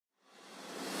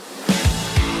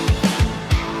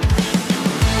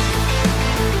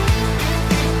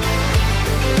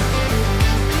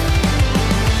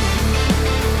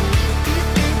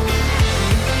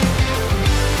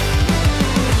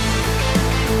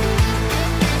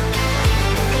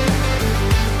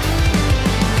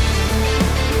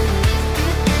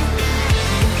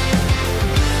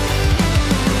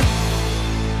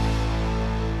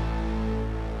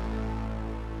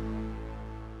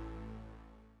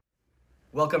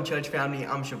Welcome church family,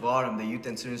 I'm Shavar, I'm the Youth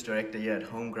and Students Director here at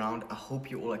Home Ground. I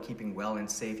hope you all are keeping well and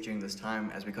safe during this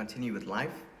time as we continue with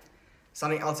life.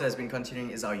 Something else that has been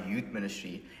continuing is our youth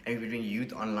ministry, and we've been doing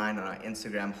youth online on our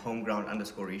Instagram,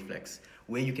 homeground_reflex,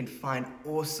 where you can find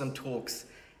awesome talks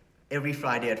every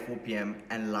Friday at 4 p.m.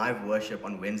 and live worship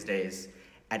on Wednesdays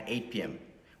at 8 p.m.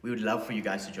 We would love for you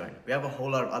guys to join. We have a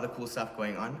whole lot of other cool stuff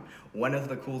going on. One of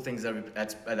the cool things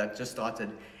that just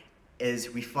started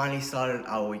is we finally started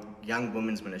our young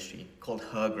women's ministry called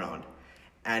Her Ground.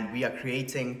 And we are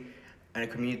creating a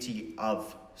community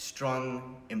of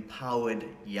strong, empowered,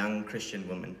 young Christian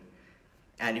women.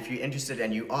 And if you're interested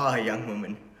and you are a young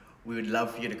woman, we would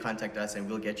love for you to contact us and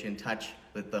we'll get you in touch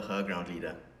with the Her Ground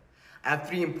leader. I have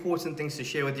 3 important things to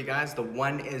share with you guys. The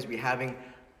one is we're having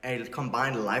a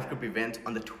combined life group event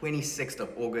on the 26th of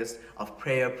August of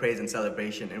prayer, praise, and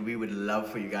celebration, and we would love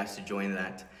for you guys to join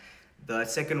that. The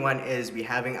second one is we're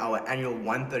having our annual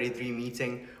 133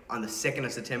 meeting on the 2nd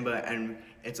of September, and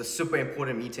it's a super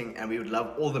important meeting, and we would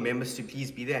love all the members to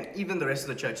please be there, and even the rest of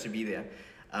the church to be there.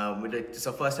 It's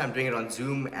our first time doing it on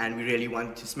Zoom, and we really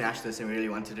want to smash this, and we really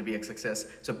want it to be a success,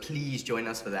 so please join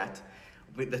us for that.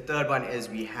 The third one is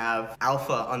we have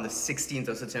Alpha on the 16th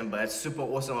of September. It's a super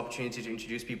awesome opportunity to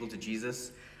introduce people to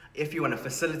Jesus. If you want to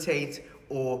facilitate,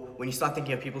 or when you start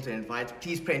thinking of people to invite,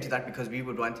 please pray into that, because we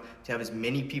would want to have as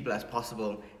many people as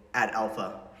possible at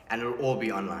Alpha, and it'll all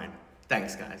be online.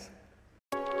 Thanks, guys.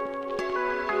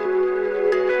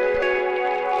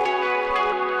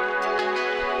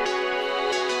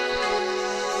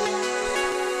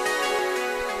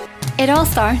 It all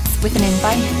starts with an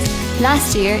invite.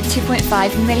 Last year,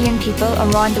 2.5 million people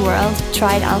around the world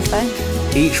tried Alpha.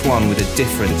 Each one with a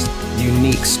different,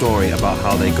 unique story about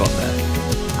how they got there.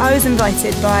 I was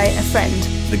invited by a friend.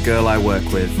 The girl I work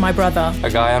with. My brother. A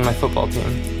guy on my football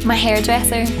team. My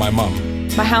hairdresser. My mum.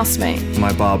 My housemate.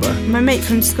 My barber. My mate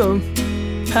from school.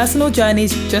 Personal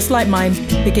journeys just like mine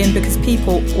begin because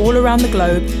people all around the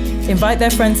globe invite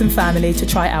their friends and family to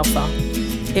try Alpha.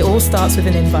 It all starts with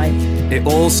an invite. It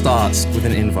all starts with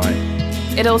an invite.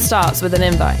 It all starts with an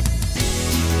invite.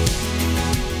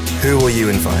 Who will you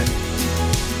invite?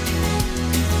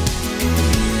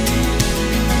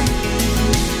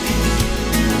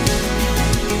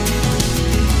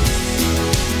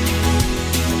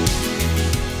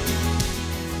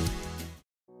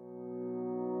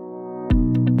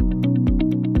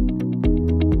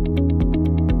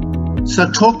 So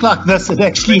talk like this, it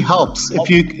actually helps.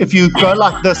 If you go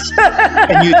like this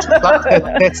and you talk like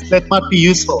that might be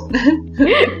useful.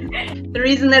 The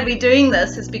reason that we're doing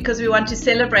this is because we want to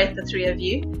celebrate the 3 of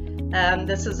you.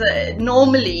 This is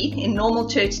normally, in normal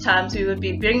church times, we would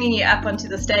be bringing you up onto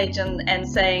the stage and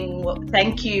saying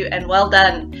thank you and well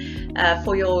done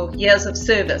for your years of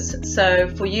service. So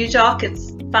for you, Jacques,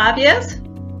 it's 5 years,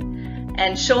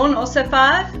 and Sean also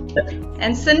 5,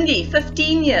 and Cindy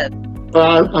 15 years.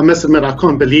 I must admit, I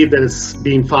can't believe that it's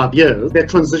been 5 years. That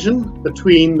transition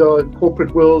between the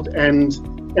corporate world and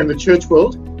the church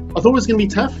world, I thought it was going to be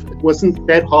tough. It wasn't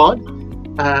that hard.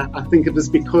 I think it was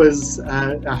because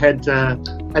I had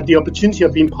the opportunity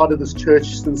of being part of this church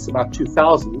since about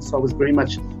 2000, so I was very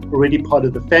much already part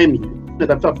of the family.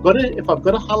 But if I've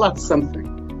got to highlight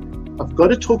something, I've got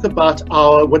to talk about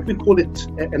what we call it,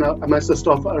 and amongst the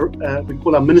staff, we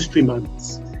call our ministry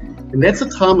moments. And that's a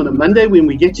time on a Monday when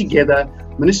we get together,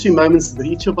 ministry moments that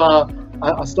each of our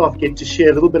staff get to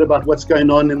share a little bit about what's going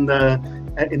on in their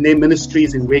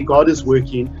ministries and where God is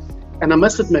working. And I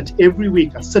must admit, every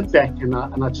week I sit back and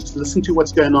I just listen to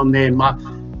what's going on there, and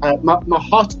my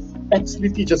heart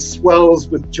absolutely just swells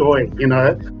with joy, you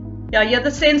know. Yeah, you're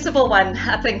the sensible one,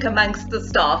 I think, amongst the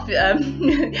staff.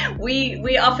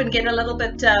 We often get a little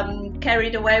bit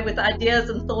carried away with ideas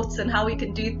and thoughts and how we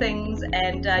can do things,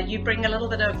 and you bring a little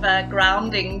bit of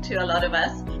grounding to a lot of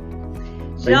us.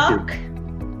 Jacques?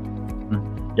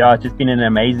 Yeah, it's just been an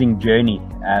amazing journey.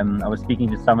 I was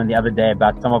speaking to someone the other day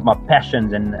about some of my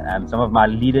passions and some of my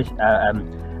leadership,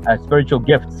 spiritual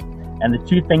gifts. And the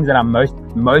 2 things that I'm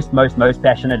most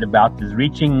passionate about is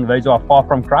reaching those who are far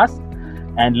from Christ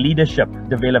and leadership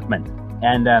development.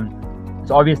 And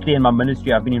so obviously in my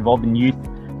ministry, I've been involved in youth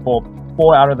for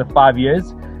 4 out of the 5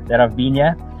 years that I've been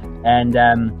here. And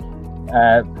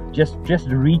just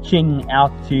reaching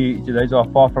out to those who are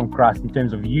far from Christ in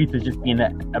terms of youth has just been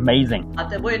amazing.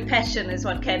 The word passion is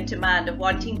what came to mind, of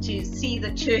wanting to see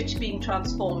the church being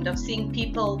transformed, of seeing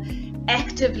people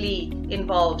actively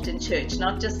involved in church,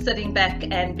 not just sitting back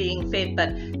and being fed,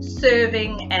 but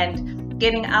serving and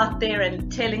getting out there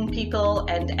and telling people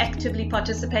and actively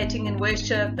participating in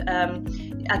worship.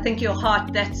 I think your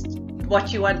heart, that's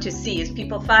what you want to see, is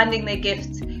people finding their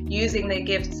gifts, using their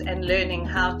gifts and learning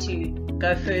how to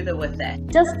go further with that?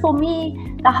 Just for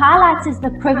me, the highlight is the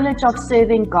privilege of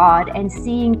serving God and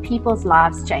seeing people's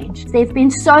lives change. There have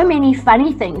been so many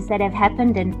funny things that have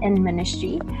happened in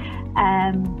ministry.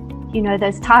 You know,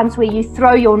 those times where you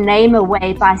throw your name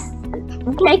away by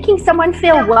making someone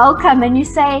feel welcome, and you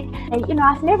say, you know,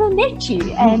 I've never met you,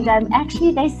 and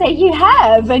actually they say you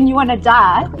have, and you want to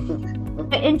die.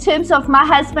 In terms of my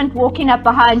husband walking up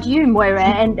behind you, Moira,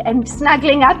 and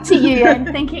snuggling up to you and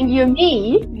thinking you're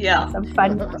me. Yeah. Some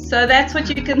fun. So that's what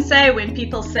you can say when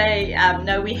people say,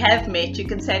 no, we have met. You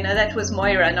can say, no, that was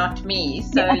Moira, not me.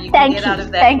 So yeah, you can get out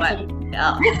of that one.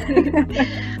 Yeah.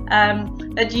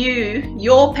 But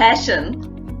your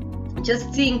passion,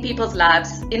 just seeing people's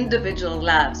lives, individual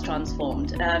lives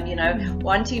transformed, you know,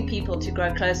 wanting people to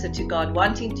grow closer to God,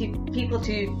 wanting people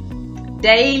to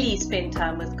daily spend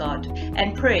time with God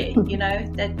and pray, you know,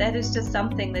 that is just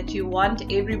something that you want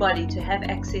everybody to have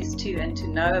access to and to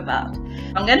know about.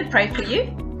 I'm going to pray for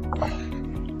you.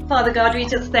 Father God, we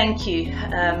just thank you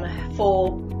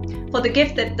for the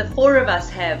gift that the four of us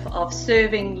have of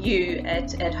serving you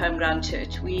at Homeground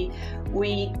Church. We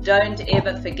don't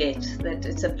ever forget that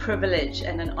it's a privilege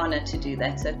and an honor to do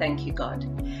that. So thank you, God.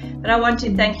 But I want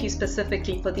to thank you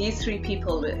specifically for these three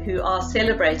people who are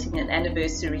celebrating an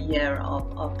anniversary year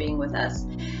of being with us.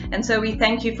 And so we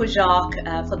thank you for Jacques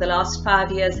for the last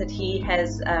 5 years that he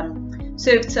has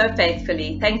served so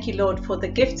faithfully. Thank you, Lord, for the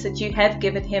gifts that you have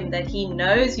given him, that he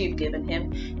knows you've given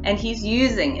him, and he's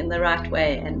using in the right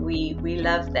way. And we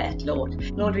love that,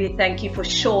 Lord. Lord, we thank you for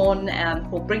Sean,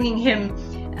 for bringing him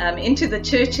into the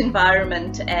church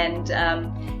environment, and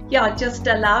just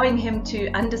allowing him to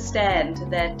understand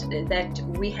that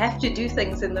we have to do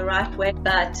things in the right way,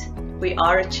 but we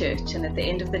are a church, and at the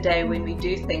end of the day, when we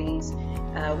do things,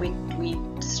 we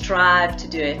strive to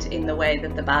do it in the way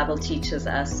that the Bible teaches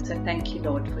us. So thank you,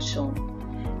 Lord, for Sean.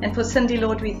 And for Cindy,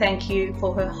 Lord, we thank you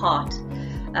for her heart,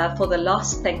 for the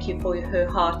lost. Thank you for her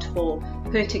heart for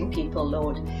hurting people,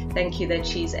 Lord. Thank you that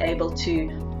she's able to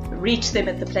reach them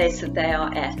at the place that they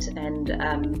are at,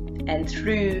 and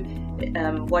through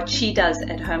what she does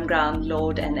at Homeground,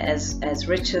 Lord, and as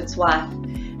Richard's wife,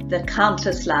 the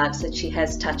countless lives that she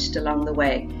has touched along the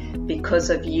way because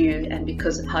of you and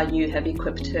because of how you have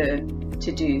equipped her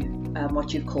to do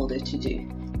what you've called her to do.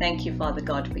 Thank you, Father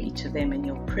God, for each of them in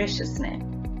your precious name.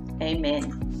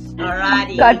 Amen.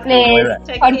 Alrighty. God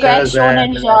bless. Congrats, Sean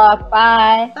and Jacques.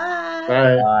 Bye. Bye.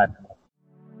 Bye.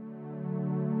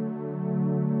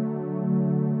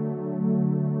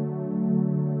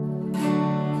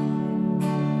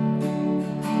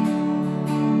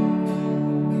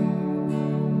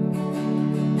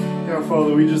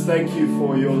 Father, we just thank you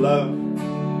for your love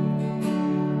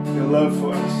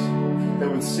for us that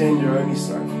would send your only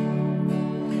Son.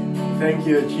 Thank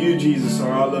you that you, Jesus,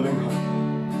 are our living hope.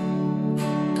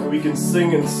 And we can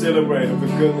sing and celebrate of the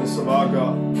goodness of our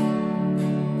God.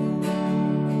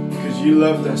 Because you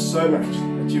loved us so much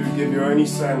that you would give your only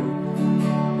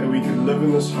Son, that we could live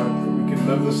in this hope, that we could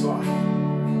live this life.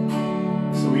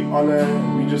 So we honor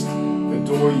and we just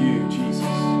adore you, Jesus.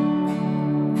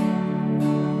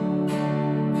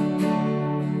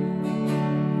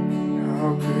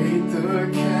 The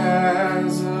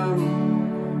chasm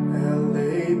that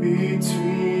lay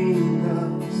between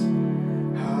us,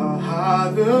 how high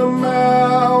the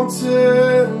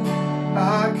mountain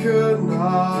I could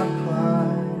not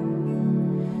climb.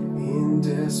 In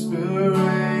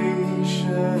desperation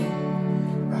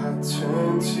I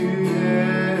turned to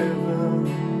heaven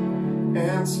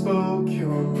and spoke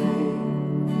your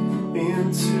name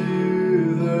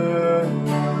into the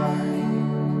night.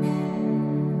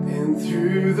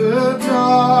 Through the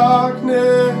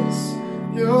darkness,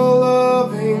 your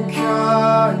loving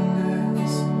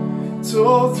kindness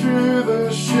tore through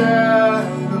the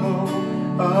shadow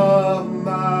of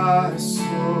my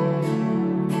soul.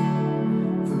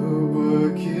 The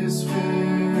work is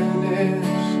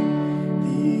finished,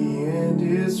 the end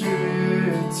is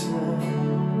written.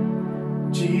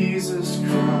 Jesus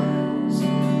Christ,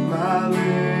 my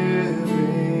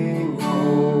living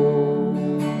hope.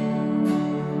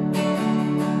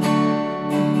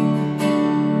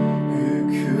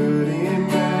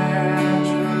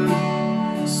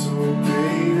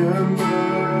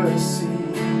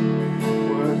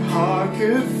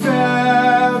 Could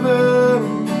fathom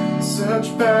such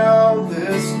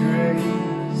boundless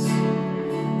grace.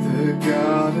 The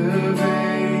God of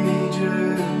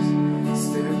ages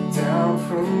stepped down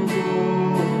from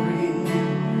glory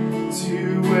to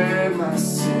wear my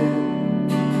sin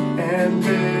and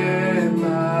bear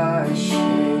my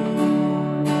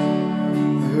shame.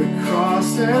 The cross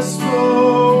has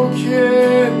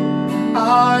spoken,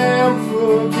 I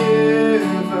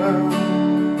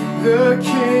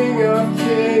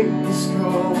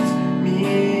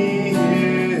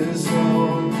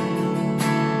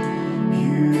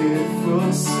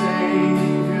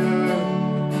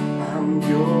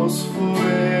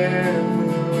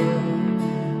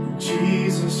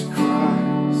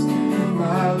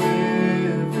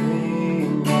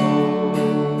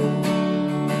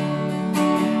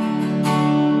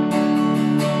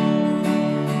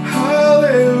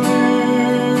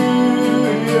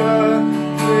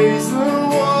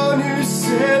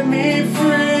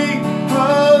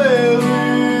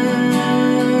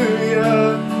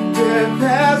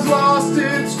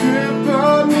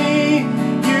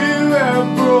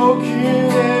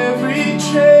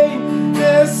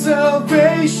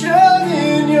salvation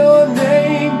in your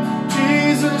name,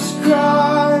 Jesus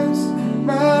Christ,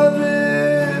 my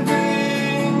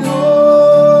living hope.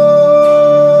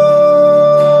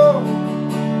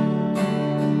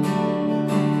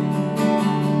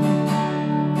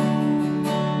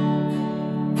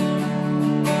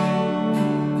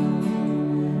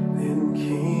 Then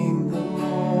came the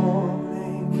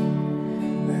morning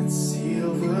that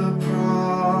sealed the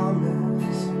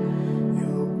promise.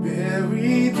 Your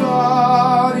buried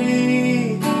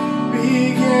body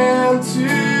began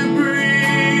to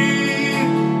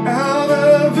breathe out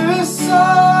of the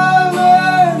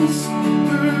silence.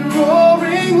 The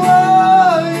roaring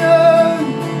lion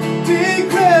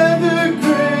declared the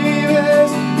grave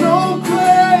has no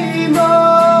claim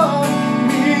on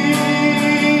me.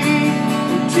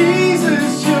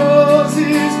 Jesus, yours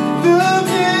is the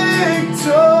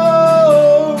victory.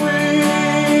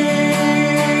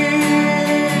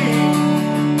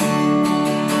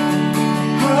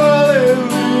 Hallelujah,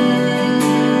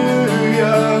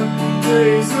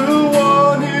 praise the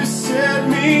one who set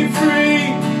me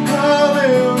free.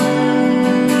 Hallelujah,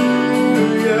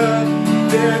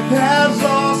 death has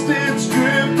lost its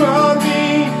grip on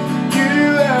me.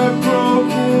 You have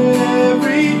broken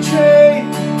every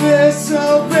chain. There's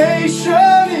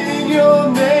salvation in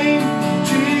your name,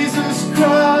 Jesus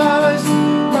Christ,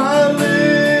 my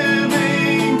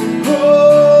living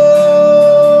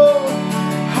hope.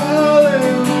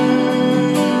 Hallelujah,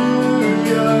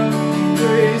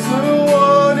 praise the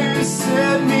one who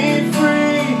set me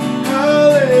free.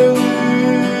 Hallelujah,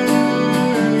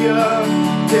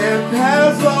 death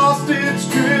has lost its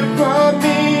grip on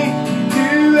me.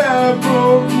 You have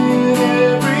broken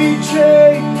every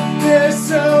chain. There's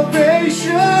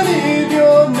salvation in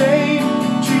your name,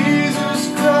 Jesus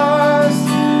Christ,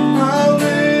 my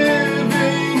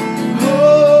living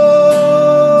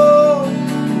hope.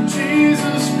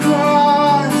 Jesus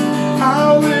Christ,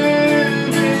 our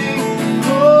living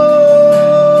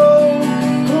hope.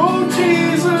 Oh,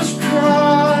 Jesus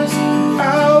Christ,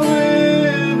 our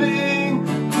living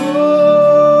hope.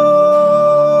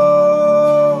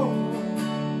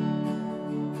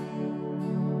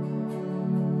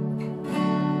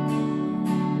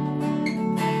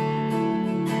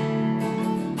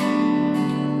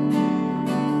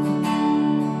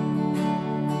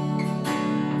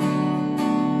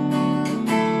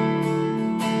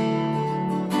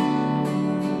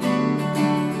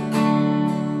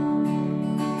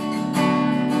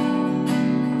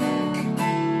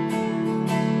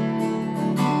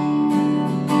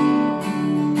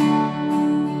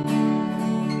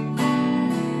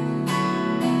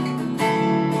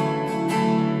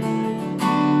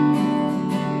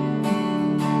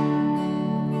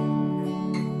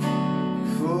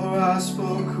 Before I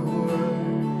spoke a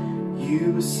word,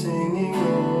 you were singing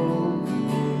over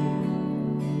me.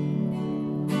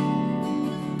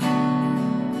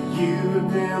 You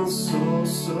have been so,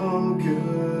 so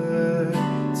good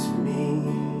to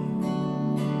me.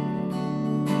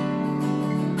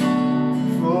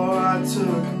 Before I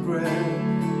took a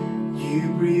breath,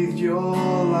 you breathed your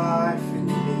life in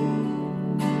me.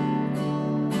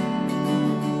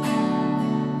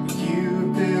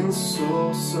 You've been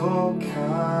so, so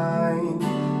kind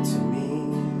to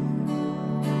me.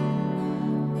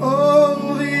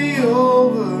 Oh, the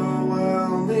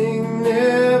overwhelming,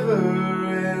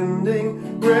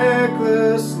 never-ending,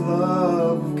 reckless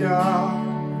love of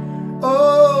God.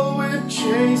 Oh, it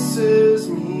chases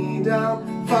me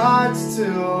down, fights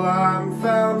till I'm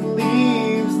found,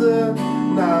 leaves the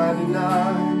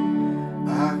 99.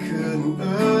 I couldn't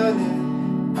earn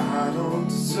it, I don't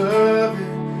deserve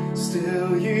it.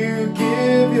 Still you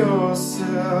give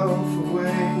yourself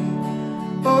away.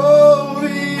 Oh,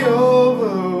 the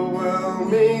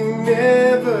overwhelming,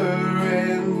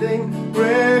 never-ending,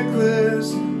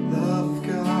 reckless love of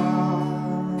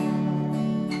God.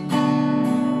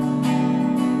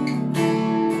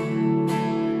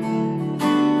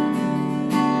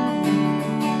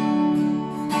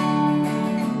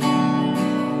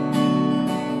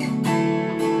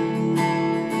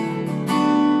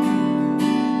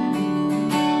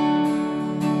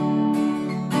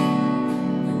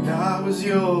 And I was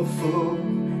your foe,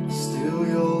 still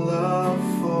your love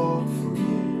fought for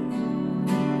me.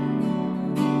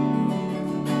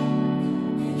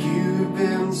 You've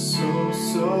been so,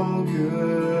 so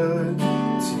good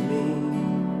to me.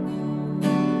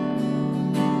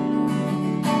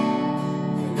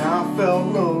 When I felt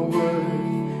no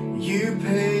worth, you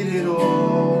paid it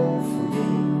all for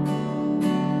me.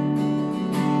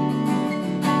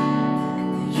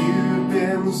 You've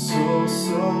been so,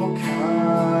 so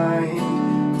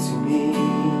kind to me.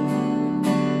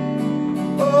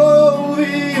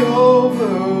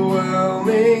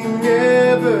 overwhelming,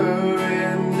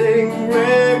 never-ending,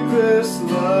 reckless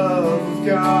love of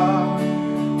God.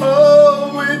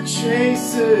 Oh, it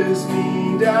chases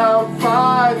me down,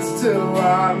 fights till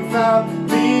I'm found,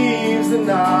 leaves the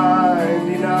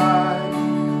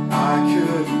 99. I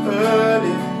couldn't earn it,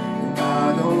 and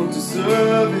I don't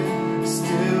deserve it,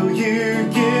 still you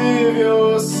give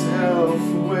yourself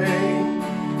away.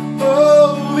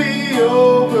 Oh, the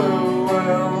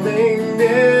overwhelming,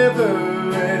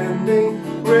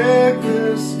 never-ending,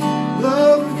 reckless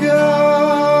love of God.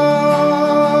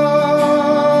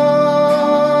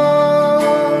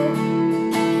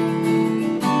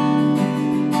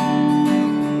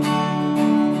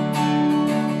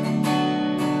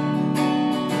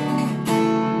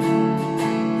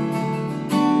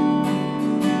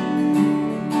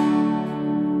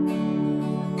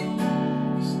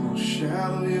 There's no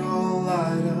shadow you won't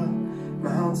light up,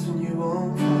 mountain you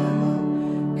won't climb up,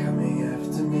 coming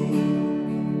after me.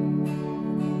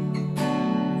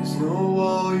 There's no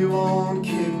wall you won't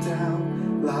kick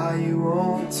down, lie you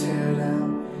won't tear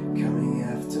down, coming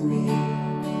after me.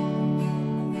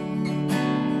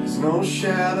 There's no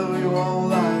shadow you won't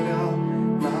light up,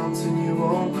 mountain you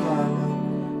won't climb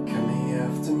up, coming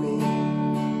after me.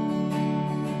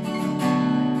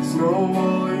 There's no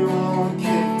wall you won't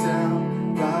kick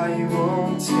down, lie you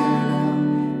won't tear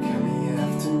down, coming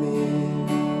after me.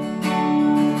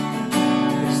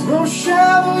 There's no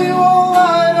shadow you won't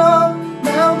light up,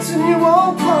 mountain you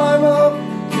won't climb up,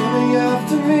 coming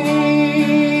after me.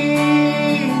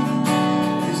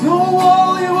 There's no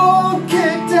wall you won't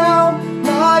kick down,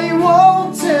 lie you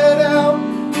won't tear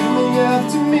down, coming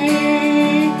after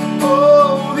me.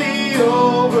 Oh, the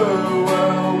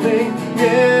overwhelming,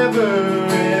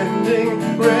 never-ending,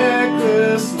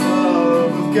 reckless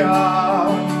love of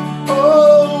God.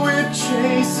 Oh, it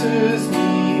chases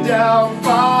me down,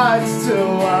 fights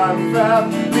till I'm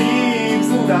found, leaves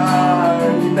the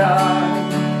 99.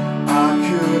 I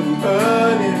couldn't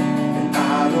earn it, and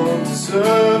I don't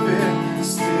deserve it,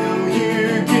 still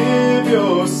you give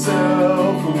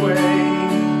yourself away.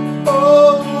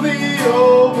 Oh, the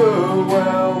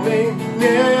overwhelming,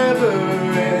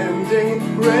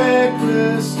 never-ending,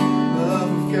 reckless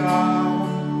love of God.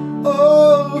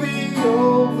 Oh, the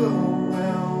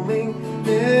overwhelming,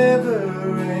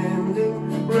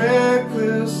 never-ending,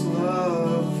 reckless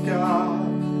love of God.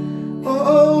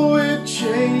 Oh, it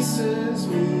chases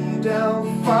me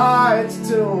down, fights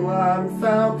till I'm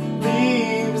found,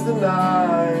 leaves the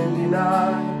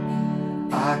 99.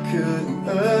 I couldn't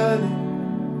earn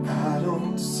it, I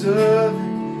don't deserve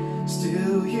it,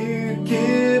 still you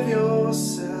give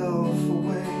yourself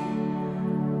away.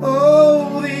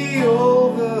 Oh, the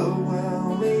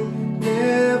overwhelming,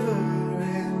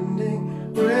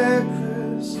 never-ending,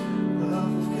 reckless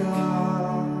love of God.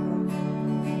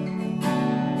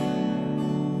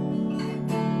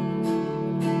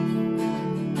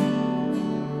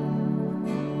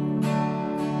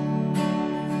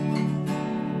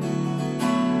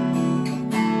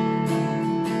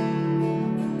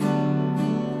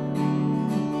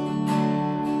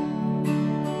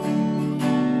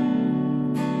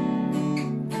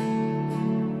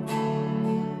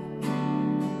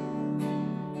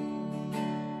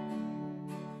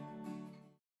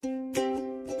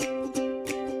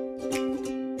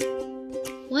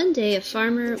 One day a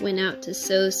farmer went out to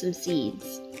sow some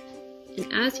seeds,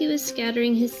 and as he was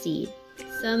scattering his seed,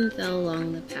 some fell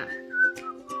along the path.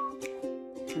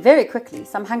 Very quickly,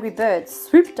 some hungry birds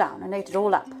swooped down and ate it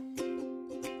all up.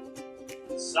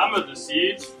 Some of the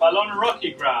seeds fell on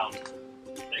rocky ground.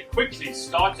 They quickly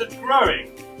started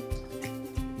growing.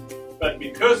 But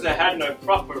because they had no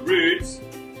proper roots,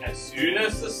 as soon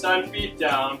as the sun beat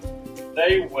down,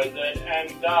 they withered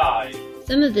and died.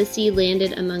 Some of the seed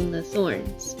landed among the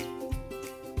thorns.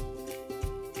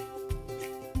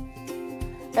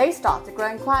 They started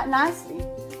growing quite nicely,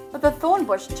 but the thorn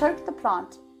bush choked the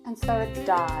plant, and so it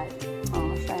died.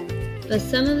 Oh, shame. But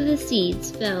some of the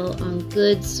seeds fell on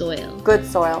good soil. Good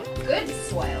soil. Good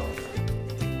soil.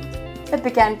 It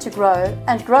began to grow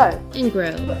and grow. And grow.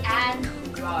 And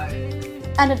grow.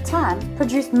 And in time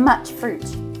produced much fruit.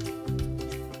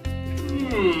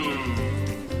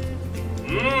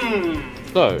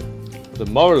 So, the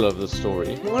moral of the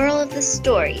story. Moral of the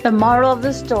story. The moral of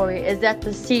the story is that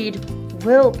the seed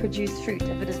will produce fruit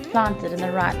if it is planted in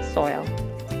the right soil.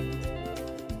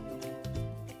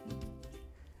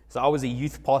 So I was a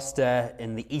youth pastor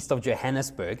in the east of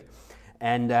Johannesburg,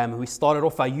 and we started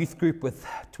off our youth group with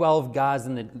 12 guys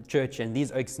in the church, and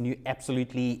these oaks knew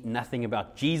absolutely nothing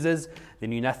about Jesus. They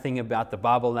knew nothing about the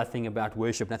Bible, nothing about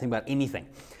worship, nothing about anything.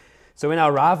 So when I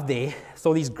arrived there, I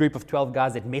saw this group of 12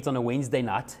 guys that met on a Wednesday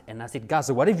night, and I said, guys,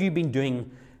 so what have you been doing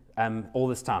all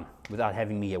this time without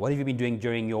having me here? What have you been doing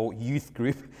during your youth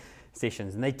group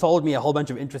sessions? And they told me a whole bunch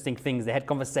of interesting things. They had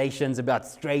conversations about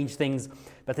strange things,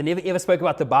 but they never ever spoke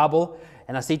about the Bible.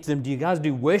 And I said to them, do you guys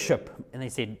do worship? And they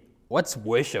said, what's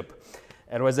worship?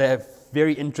 It was a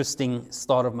very interesting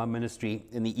start of my ministry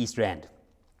in the East Rand.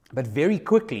 But very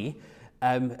quickly,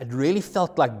 it really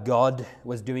felt like God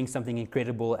was doing something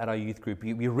incredible at our youth group.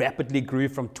 We rapidly grew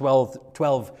from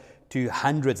 12 to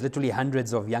hundreds, literally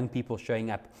hundreds of young people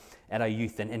showing up at our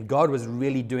youth. And God was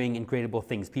really doing incredible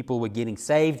things. People were getting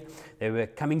saved, they were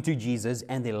coming to Jesus,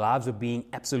 and their lives were being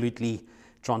absolutely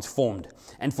transformed.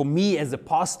 And for me as a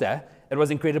pastor, it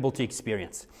was incredible to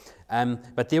experience.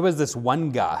 But there was this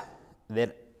one guy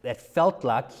that felt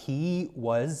like he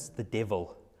was the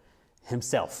devil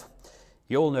himself.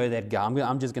 You all know that guy.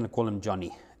 I'm just going to call him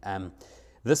Johnny.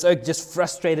 This oak just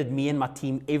frustrated me and my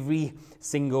team every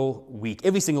single week.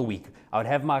 Every single week. I would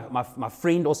have my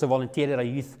friend also volunteered at our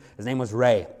youth. His name was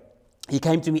Ray. He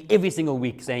came to me every single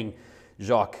week saying,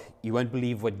 Jacques, you won't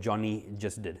believe what Johnny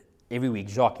just did. Every week,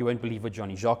 Jacques, you won't believe what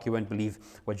Johnny. Jacques, you won't believe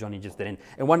what Johnny just did.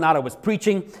 And one night I was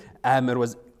preaching. It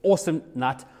was an awesome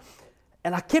night.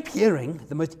 And I kept hearing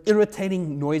the most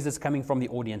irritating noises coming from the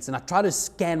audience. And I tried to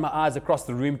scan my eyes across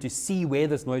the room to see where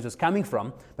this noise was coming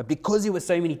from. But because there were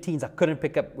so many teens, I couldn't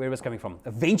pick up where it was coming from.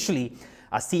 Eventually,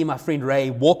 I see my friend Ray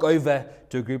walk over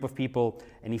to a group of people.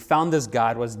 And he found this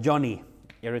guy. It was Johnny,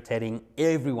 irritating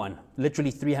everyone. Literally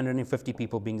 350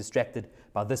 people being distracted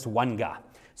by this one guy.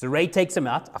 So Ray takes him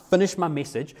out. I finish my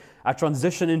message. I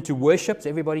transition into worship.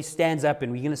 So everybody stands up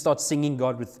and we're going to start singing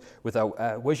God with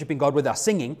our worshiping God with our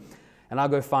singing. And I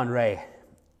go find Ray,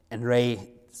 and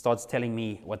Ray starts telling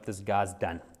me what this guy's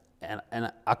done.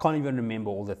 And I can't even remember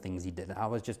all the things he did. I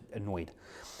was just annoyed.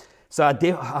 So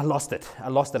I lost it.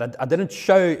 I didn't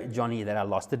show Johnny that I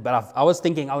lost it, but I was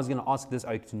thinking I was going to ask this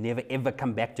oak to never, ever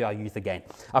come back to our youth again.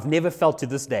 I've never felt to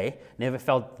this day, never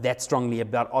felt that strongly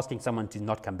about asking someone to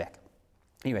not come back.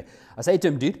 Anyway, I say to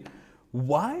him, dude,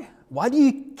 why do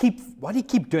you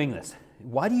keep doing this?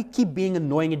 Why do you keep being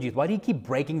annoying at youth? Why do you keep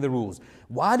breaking the rules?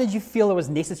 Why did you feel it was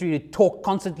necessary to talk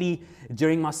constantly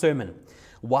during my sermon?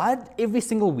 Why every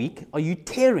single week are you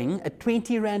tearing a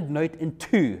 20 Rand note in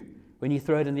two when you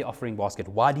throw it in the offering basket?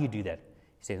 Why do you do that?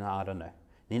 He says, no, I don't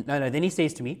know. Then he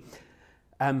says to me,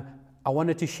 I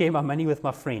wanted to share my money with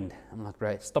my friend. I'm like,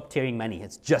 right, stop tearing money.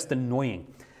 It's just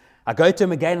annoying. I go to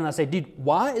him again and I say, dude,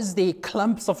 why is there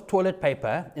clumps of toilet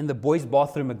paper in the boys'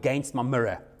 bathroom against my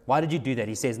mirror? Why did you do that?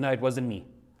 He says, no, it wasn't me.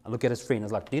 I look at his friend. I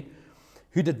was like, dude,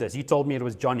 who did this? You told me it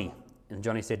was Johnny. And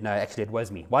Johnny said, no, actually, it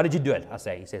was me. Why did you do it? I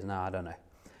say. He says, no, I don't know.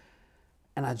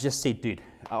 And I just said, dude,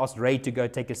 I asked Ray to go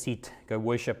take a seat, go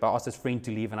worship. I asked his friend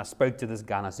to leave. And I spoke to this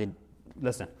guy and I said,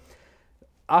 listen,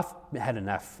 I've had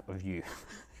enough of you.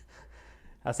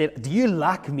 I said, do you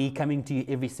like me coming to you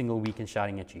every single week and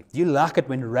shouting at you? Do you like it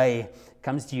when Ray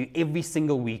comes to you every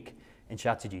single week and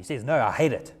shouts at you? He says, no, I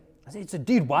hate it. I said, so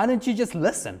dude, why don't you just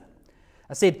listen?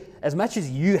 I said, as much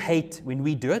as you hate when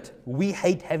we do it, we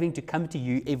hate having to come to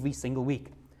you every single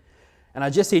week. And I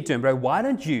just said to him, bro, why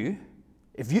don't you,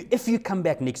 if you come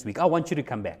back next week, I want you to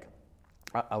come back.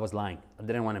 I was lying. I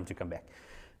didn't want him to come back.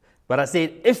 But I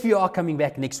said, if you are coming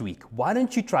back next week, why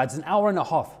don't you try? It's an hour and a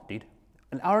half, dude.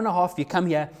 An hour and a half, you come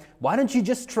here. Why don't you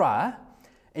just try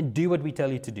and do what we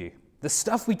tell you to do? The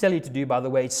stuff we tell you to do, by the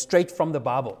way, is straight from the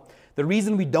Bible. The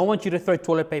reason we don't want you to throw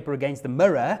toilet paper against the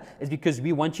mirror is because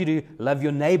we want you to love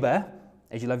your neighbor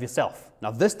as you love yourself.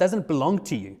 Now, this doesn't belong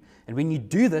to you. And when you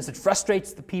do this, it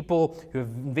frustrates the people who have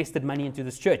invested money into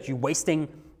this church. You're wasting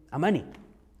our money.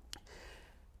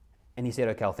 And he said,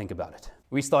 okay, I'll think about it.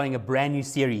 We're starting a brand new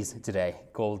series today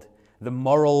called The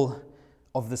Moral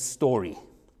of the Story.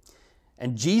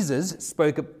 And Jesus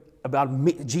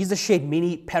shared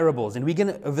many parables. And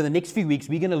over the next few weeks,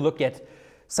 we're going to look at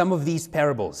some of these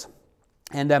parables.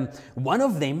 And one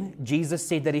of them, Jesus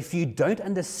said that if you don't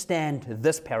understand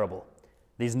this parable,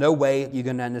 there's no way you're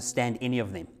going to understand any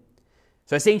of them.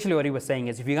 So essentially what he was saying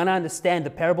is if you're going to understand the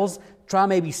parables, try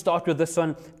maybe start with this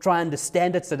one, try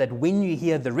understand it so that when you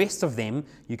hear the rest of them,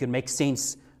 you can make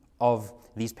sense of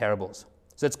these parables.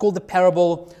 So it's called the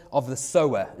parable of the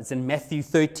sower. It's in Matthew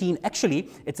 13. Actually,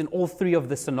 it's in all three of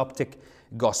the synoptic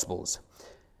gospels.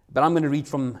 But I'm going to read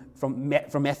from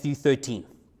Matthew 13.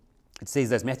 It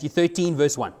says this, Matthew 13,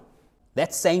 verse 1.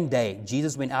 That same day,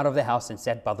 Jesus went out of the house and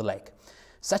sat by the lake.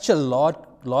 Such a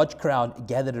large crowd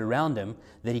gathered around him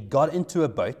that he got into a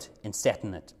boat and sat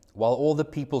in it, while all the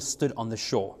people stood on the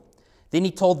shore. Then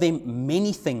he told them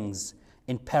many things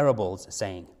in parables,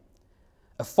 saying,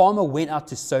 a farmer went out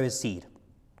to sow his seed.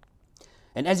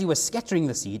 And as he was scattering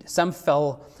the seed, some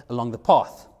fell along the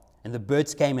path, and the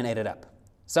birds came and ate it up.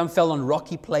 Some fell on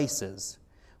rocky places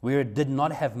where it did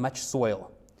not have much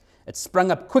soil. It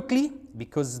sprung up quickly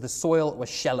because the soil was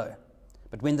shallow.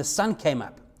 But when the sun came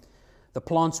up, the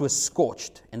plants were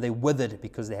scorched, and they withered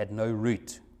because they had no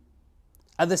root.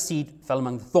 Other seed fell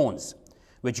among the thorns,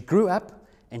 which grew up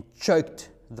and choked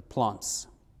the plants.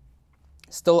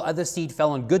 Still other seed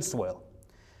fell on good soil,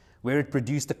 where it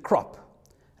produced a crop,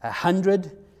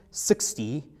 100,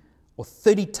 60, or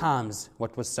 30 times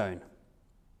what was sown.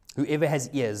 Whoever has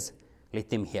ears, let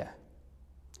them hear.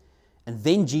 And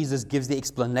then Jesus gives the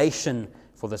explanation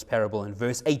for this parable. In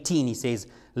verse 18, he says,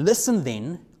 listen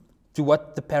then to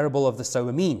what the parable of the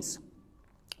sower means.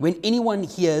 When anyone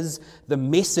hears the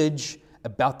message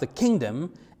about the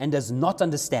kingdom and does not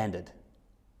understand it,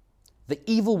 the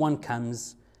evil one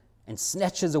comes and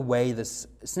snatches away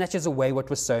what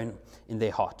was sown in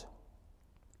their heart.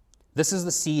 This is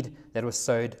the seed that was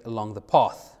sowed along the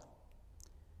path.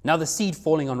 Now the seed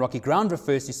falling on rocky ground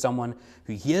refers to someone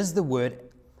who hears the word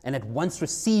and at once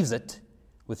receives it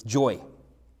with joy.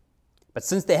 But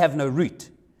since they have no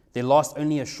root, they last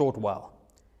only a short while.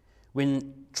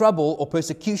 When trouble or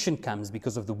persecution comes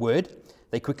because of the word,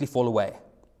 they quickly fall away.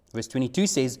 Verse 22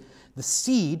 says, the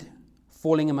seed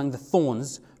falling among the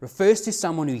thorns refers to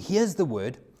someone who hears the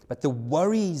word, but the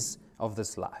worries of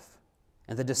this life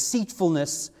and the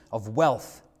deceitfulness of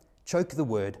wealth choke the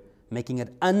word, making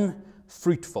it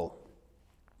unfruitful.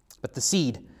 But the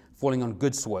seed falling on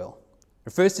good soil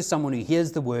refers to someone who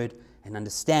hears the word and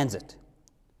understands it.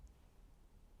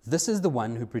 This is the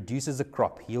one who produces a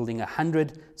crop yielding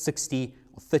 100, 60,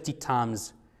 or 30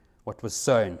 times what was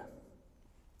sown.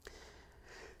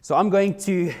 So I'm going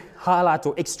to highlight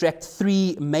or extract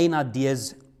three main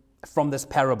ideas from this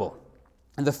parable.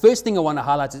 And the first thing I want to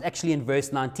highlight is actually in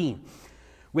verse 19,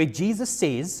 where Jesus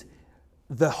says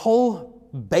the whole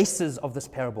basis of this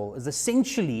parable is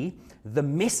essentially the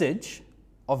message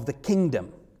of the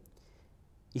kingdom.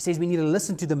 He says we need to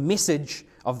listen to the message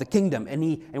of the kingdom.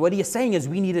 And what he is saying is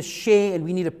we need to share and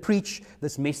we need to preach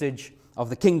this message of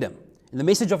the kingdom. And the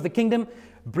message of the kingdom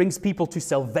brings people to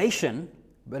salvation,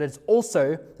 but it's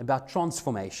also about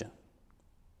transformation.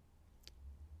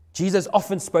 Jesus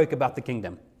often spoke about the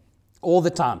kingdom all the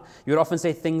time. He would often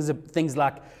say things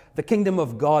like, the kingdom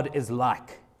of God is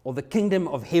like, or the kingdom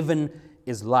of heaven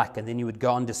is like. And then he would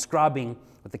go on describing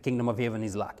what the kingdom of heaven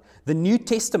is like. The New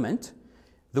Testament,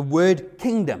 the word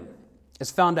kingdom is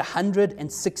found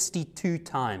 162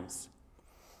 times.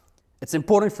 It's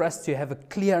important for us to have a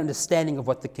clear understanding of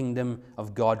what the kingdom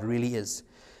of God really is.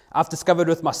 I've discovered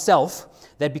with myself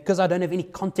that because I don't have any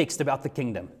context about the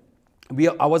kingdom,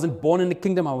 I wasn't born in a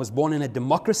kingdom, I was born in a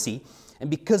democracy, and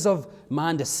because of my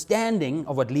understanding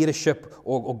of what leadership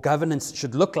or governance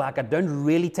should look like, I don't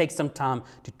really take some time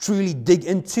to truly dig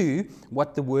into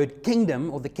what the word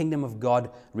kingdom or the kingdom of God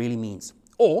really means.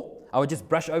 Or I would just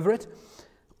brush over it,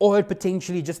 or I'd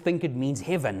potentially just think it means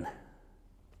heaven.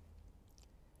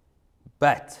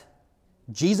 But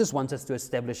Jesus wants us to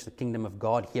establish the kingdom of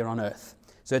God here on earth.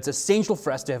 So it's essential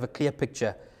for us to have a clear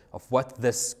picture of what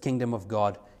this kingdom of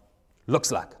God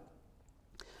looks like.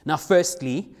 Now,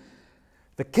 firstly,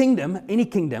 the kingdom, any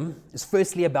kingdom, is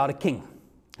firstly about a king.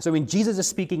 So when Jesus is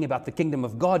speaking about the kingdom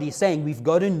of God, he's saying we've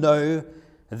got to know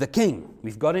the king.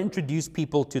 We've got to introduce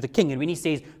people to the king. And when he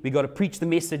says we've got to preach the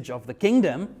message of the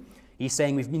kingdom, he's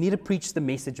saying we need to preach the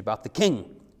message about the king,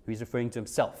 who he's referring to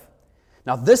himself.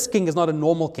 Now, this king is not a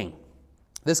normal king.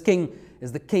 This king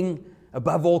is the king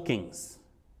above all kings.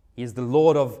 He is the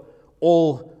Lord of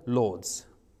all lords.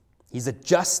 He's a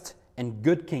just and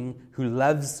good king who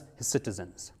loves his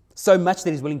citizens, so much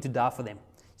that he's willing to die for them.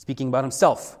 Speaking about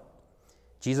himself,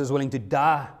 Jesus is willing to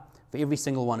die for every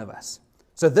single one of us.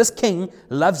 So this king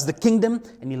loves the kingdom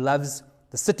and he loves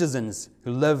the citizens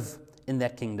who live in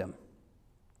that kingdom.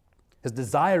 His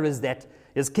desire is that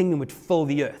his kingdom would fill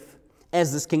the earth.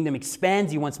 As this kingdom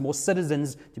expands, he wants more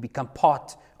citizens to become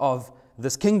part of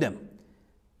this kingdom.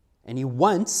 And he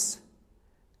wants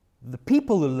the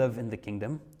people who live in the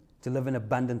kingdom to live an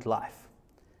abundant life.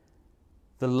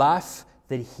 The life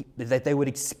that they would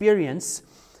experience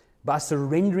by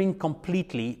surrendering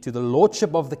completely to the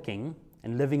lordship of the king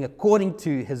and living according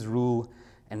to his rule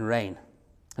and reign.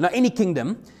 Now, any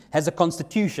kingdom has a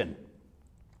constitution.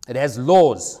 It has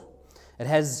laws. It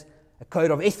has a code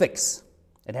of ethics.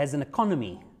 It has an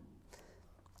economy.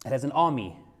 It has an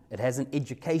army. It has an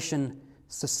education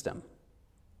system.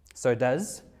 So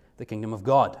does the kingdom of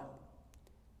God.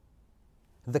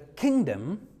 The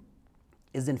kingdom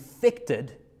is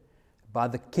infected by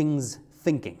the king's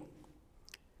thinking.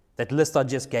 That list I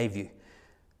just gave you.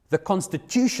 The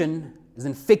constitution is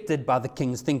infected by the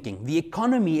king's thinking. The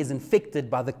economy is infected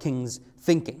by the king's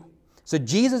thinking. So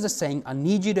Jesus is saying, I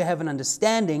need you to have an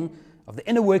understanding of the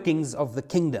inner workings of the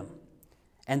kingdom.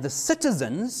 And the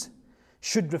citizens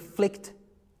should reflect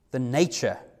the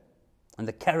nature and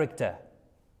the character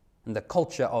and the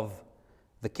culture of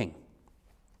the king.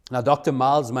 Now, Dr.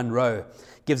 Miles Monroe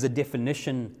gives a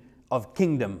definition of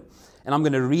kingdom. And I'm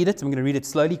going to read it. I'm going to read it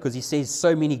slowly because he says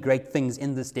so many great things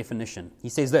in this definition. He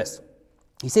says this.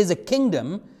 He says a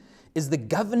kingdom is the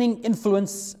governing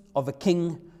influence of a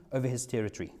king over his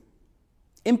territory,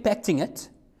 impacting it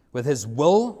with his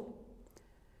will,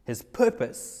 his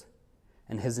purpose,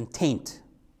 and his intent,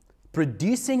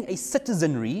 producing a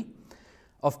citizenry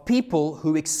of people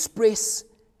who express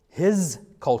his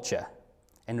culture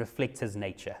and reflect his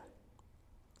nature.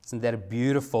 Isn't that a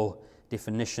beautiful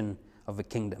definition of a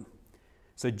kingdom?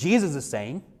 So Jesus is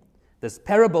saying this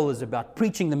parable is about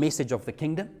preaching the message of the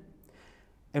kingdom.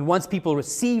 And once people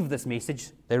receive this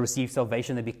message, they receive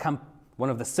salvation, they become one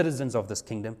of the citizens of this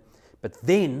kingdom. But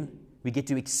then we get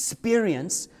to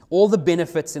experience all the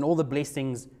benefits and all the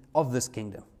blessings of this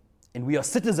kingdom. And we are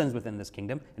citizens within this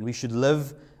kingdom, and we should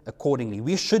live accordingly.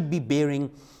 We should be bearing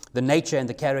the nature and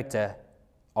the character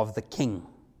of the king.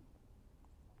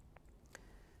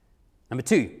 Number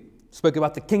 2, spoke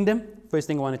about the kingdom. First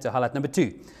thing I wanted to highlight. Number 2, I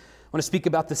want to speak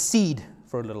about the seed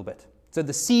for a little bit. So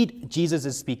the seed Jesus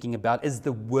is speaking about is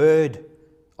the word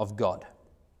of God.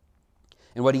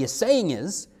 And what he is saying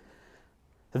is,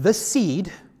 this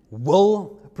seed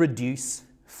will produce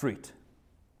fruit.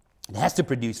 It has to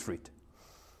produce fruit.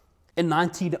 In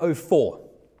 1904,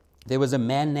 there was a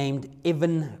man named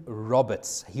Evan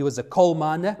Roberts. He was a coal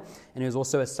miner, and he was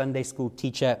also a Sunday school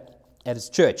teacher at his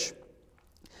church.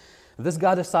 This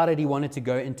guy decided he wanted to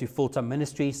go into full-time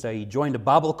ministry, so he joined a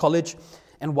Bible college.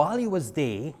 And while he was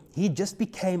there, he just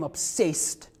became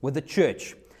obsessed with the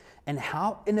church and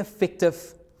how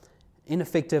ineffective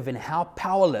and how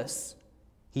powerless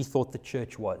he thought the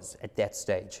church was at that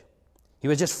stage. He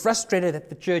was just frustrated that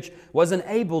the church wasn't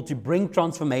able to bring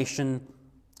transformation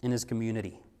in his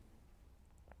community.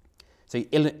 So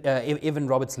Evan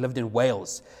Roberts lived in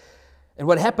Wales. And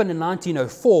what happened in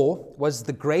 1904 was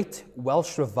the Great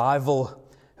Welsh Revival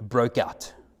broke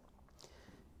out.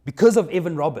 Because of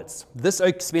Evan Roberts, this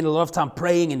oak spent a lot of time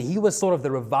praying, and he was sort of the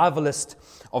revivalist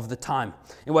of the time.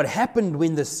 And what happened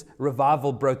when this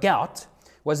revival broke out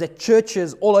was that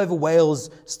churches all over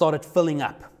Wales started filling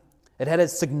up. It had a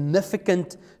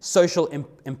significant social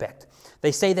impact.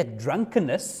 They say that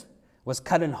drunkenness was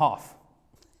cut in half,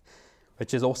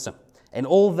 which is awesome. And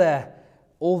all the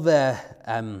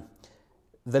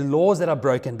laws that are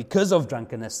broken because of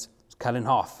drunkenness was cut in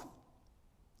half.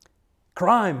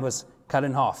 Crime was cut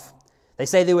in half. They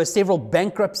say there were several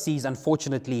bankruptcies,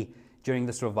 unfortunately, during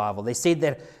this revival. They said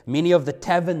that many of the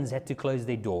taverns had to close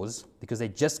their doors because they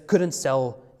just couldn't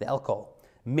sell the alcohol.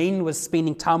 Men were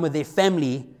spending time with their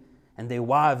family, and their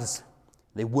wives,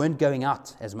 they weren't going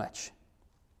out as much.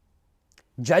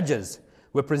 Judges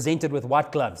were presented with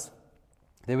white gloves.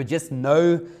 There were just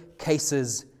no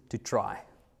cases to try.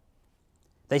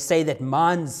 They say that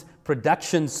mines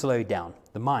production slowed down.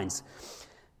 The mines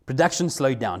production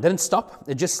slowed down. Didn't stop.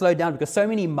 It just slowed down because so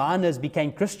many miners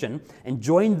became Christian and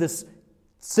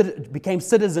became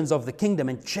citizens of the kingdom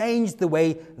and changed the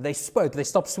way they spoke. They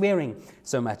stopped swearing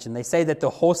so much. And they say that the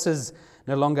horses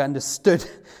no longer understood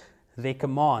their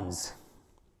commands.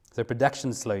 So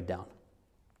production slowed down.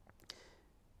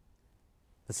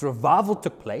 This revival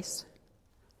took place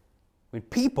when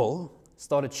people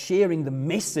started sharing the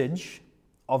message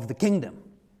of the kingdom.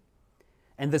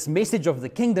 And this message of the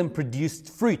kingdom produced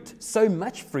fruit, so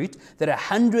much fruit that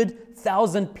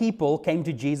 100,000 people came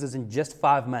to Jesus in just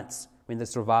 5 months when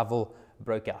this revival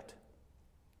broke out.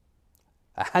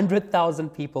 100,000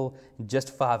 people in just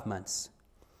 5 months.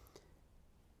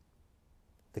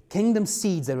 The kingdom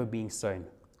seeds that were being sown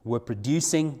were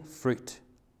producing fruit.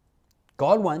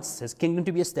 God wants his kingdom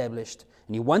to be established,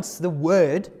 and he wants the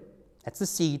word, that's the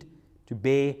seed, to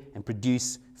bear and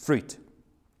produce fruit.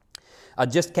 I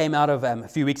just came out of, a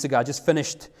few weeks ago, I just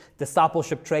finished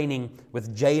discipleship training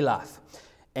with J-Life.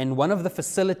 And one of the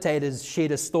facilitators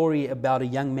shared a story about a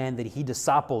young man that he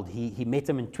discipled. He met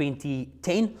him in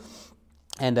 2010.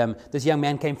 And this young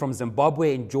man came from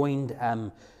Zimbabwe and joined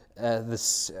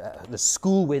the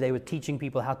school where they were teaching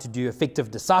people how to do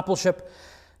effective discipleship.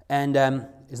 And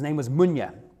his name was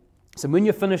Munya. So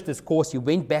Munya finished his course. He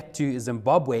went back to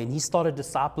Zimbabwe and he started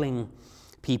discipling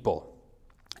people.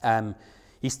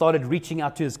 He started reaching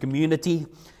out to his community,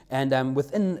 and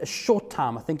within a short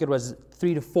time, I think it was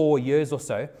 3 to 4 years or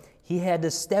so, he had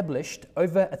established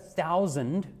over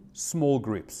 1,000 small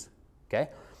groups. Okay,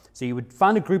 So you would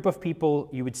find a group of people,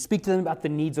 you would speak to them about the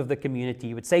needs of the community,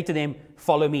 you would say to them,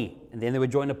 follow me, and then they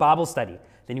would join a Bible study.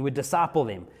 Then you would disciple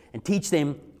them and teach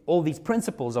them all these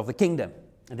principles of the kingdom.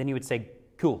 And then you would say,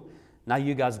 cool, now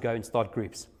you guys go and start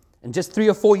groups. In just 3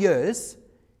 or 4 years,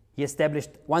 he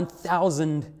established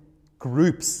 1,000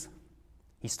 groups.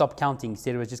 He stopped counting. He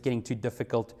said it was just getting too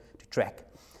difficult to track.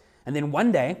 And then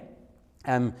one day,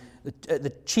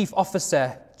 the chief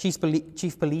officer,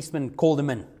 chief policeman called him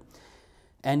in.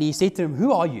 And he said to him,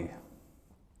 who are you?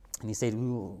 And he said,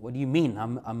 what do you mean?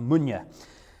 I'm Munya.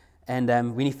 And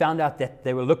when he found out that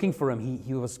they were looking for him,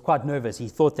 he was quite nervous. He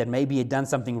thought that maybe he had done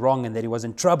something wrong and that he was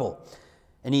in trouble.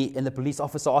 And the police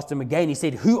officer asked him again. He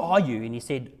said, who are you? And he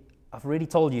said, I've already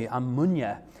told you, I'm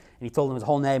Munya. And he told him his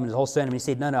whole name and his whole surname. And he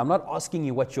said, no, I'm not asking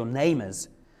you what your name is.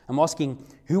 I'm asking,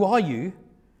 who are you?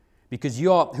 Because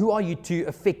who are you to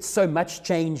affect so much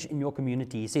change in your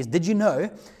community? He says, did you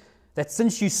know that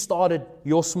since you started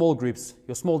your small groups,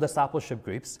 your small discipleship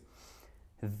groups,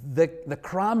 the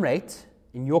crime rate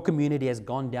in your community has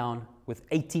gone down with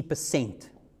 80%.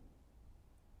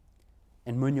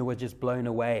 And Munya was just blown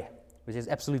away. Was just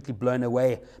absolutely blown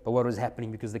away by what was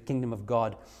happening because the kingdom of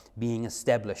God being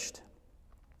established.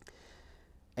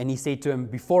 And he said to him,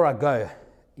 before I go,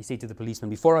 he said to the policeman,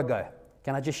 before I go,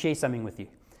 can I just share something with you?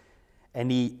 And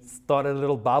he started a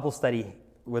little Bible study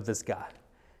with this guy.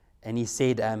 And he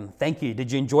said, thank you,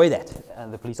 did you enjoy that?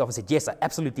 And the police officer said, yes, I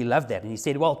absolutely loved that. And he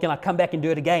said, well, can I come back and do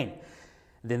it again?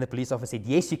 Then the police officer said,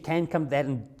 yes, you can come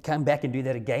back and do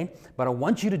that again, but I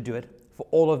want you to do it for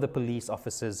all of the police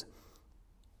officers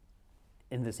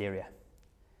in this area.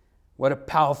 What a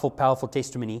powerful, powerful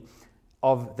testimony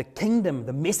of the kingdom,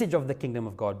 the message of the kingdom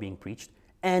of God being preached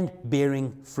and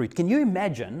bearing fruit. Can you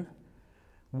imagine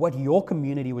what your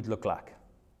community would look like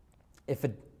if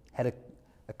it had a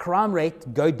crime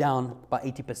rate go down by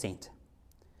 80%?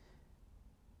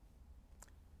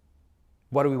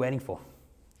 What are we waiting for?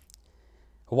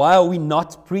 Why are we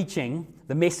not preaching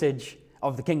the message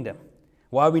of the kingdom?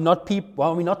 Why are we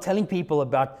not telling people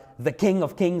about the King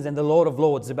of Kings and the Lord of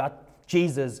Lords, about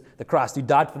Jesus the Christ who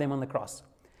died for them on the cross?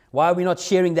 Why are we not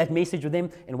sharing that message with them,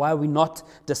 and why are we not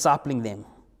discipling them?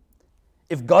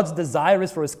 If God's desire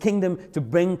is for His kingdom to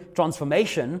bring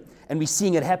transformation, and we're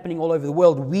seeing it happening all over the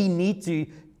world, we need to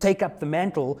take up the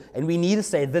mantle, and we need to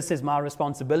say, this is my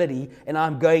responsibility, and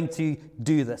I'm going to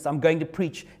do this. I'm going to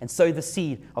preach and sow the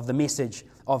seed of the message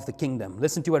of the kingdom.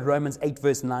 Listen to what Romans 8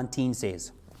 verse 19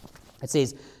 says. It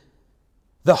says,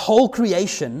 the whole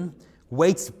creation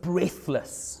waits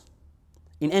breathless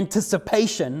in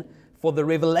anticipation for the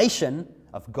revelation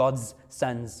of God's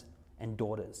sons and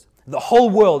daughters. The whole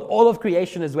world, all of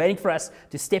creation is waiting for us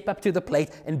to step up to the plate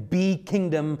and be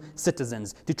kingdom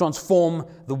citizens, to transform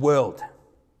the world.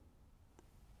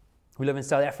 We live in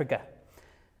South Africa.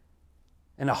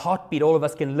 In a heartbeat, all of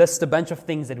us can list a bunch of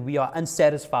things that we are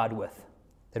unsatisfied with,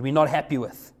 that we're not happy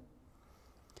with.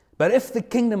 But if the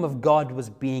kingdom of God was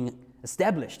being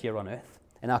established here on earth,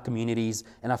 in our communities,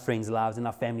 in our friends' lives, in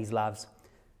our families' lives,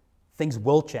 things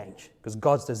will change, because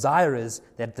God's desire is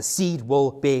that the seed will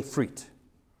bear fruit.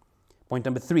 Point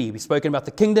number 3, we've spoken about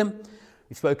the kingdom,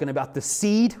 we've spoken about the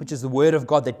seed, which is the word of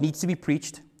God that needs to be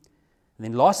preached. And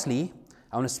then lastly,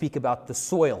 I want to speak about the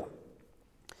soil.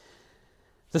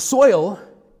 The soil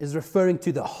is referring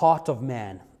to the heart of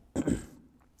man.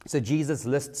 So Jesus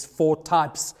lists 4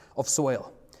 types of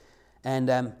soil.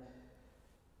 And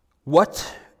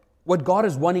what God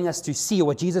is wanting us to see, or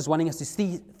what Jesus is wanting us to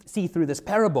see through this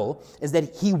parable, is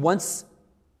that He wants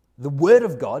the word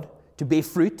of God to bear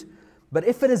fruit. But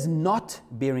if it is not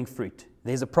bearing fruit,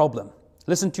 there's a problem.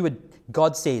 Listen to what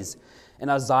God says in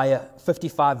Isaiah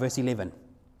 55 verse 11.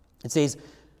 It says,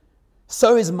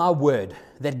 so is my word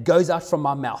that goes out from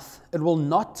my mouth. It will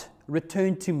not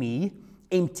return to me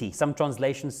empty. Some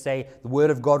translations say the word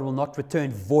of God will not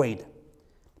return void,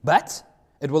 but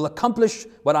it will accomplish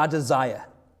what I desire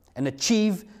and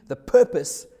achieve the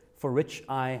purpose for which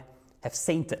I have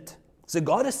sent it. So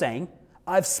God is saying,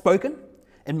 I've spoken,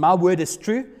 and my word is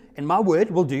true, and my word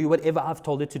will do whatever I've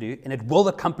told it to do, and it will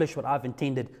accomplish what I've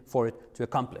intended for it to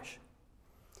accomplish.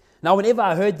 Now, whenever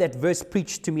I heard that verse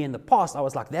preached to me in the past, I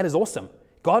was like, that is awesome.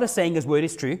 God is saying His word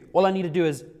is true. All I need to do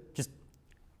is just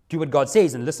do what God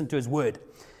says and listen to His word.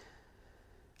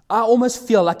 I almost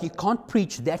feel like you can't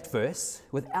preach that verse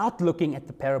without looking at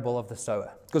the parable of the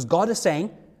sower. Because God is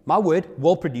saying, my word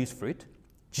will produce fruit.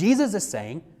 Jesus is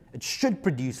saying it should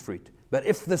produce fruit. But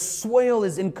if the soil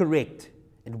is incorrect,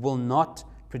 it will not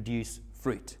produce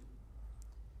fruit.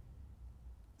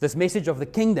 This message of the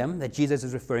kingdom that Jesus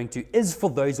is referring to is for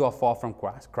those who are far from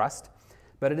Christ,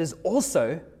 but it is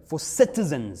also for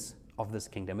citizens of this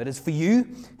kingdom. It is for you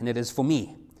and it is for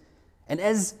me. And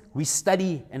as we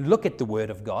study and look at the Word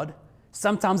of God,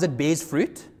 sometimes it bears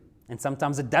fruit and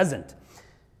sometimes it doesn't.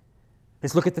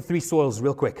 Let's look at the three soils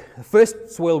real quick. The first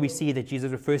soil we see that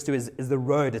Jesus refers to is the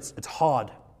road. It's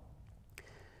hard.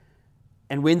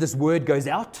 And when this word goes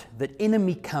out, the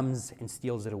enemy comes and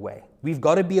steals it away. We've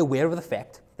got to be aware of the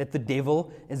fact that the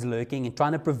devil is lurking and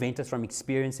trying to prevent us from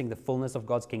experiencing the fullness of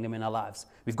God's kingdom in our lives.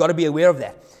 We've got to be aware of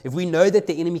that. If we know that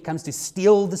the enemy comes to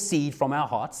steal the seed from our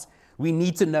hearts, we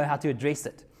need to know how to address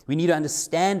it. We need to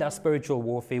understand how spiritual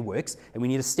warfare works, and we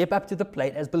need to step up to the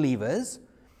plate as believers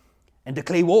and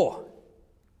declare war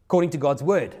according to God's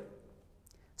word.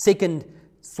 Second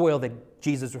soil that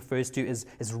Jesus refers to is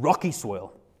rocky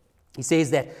soil. He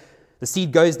says that the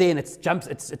seed goes there and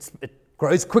it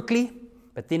grows quickly,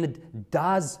 but then it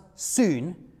dies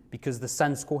soon because the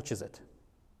sun scorches it.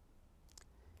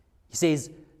 He says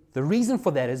the reason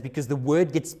for that is because the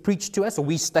word gets preached to us, or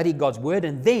we study God's word,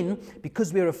 and then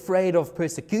because we're afraid of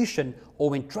persecution or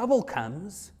when trouble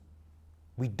comes,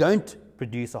 we don't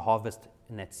produce a harvest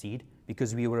in that seed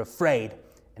because we were afraid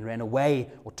and ran away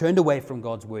or turned away from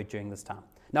God's word during this time.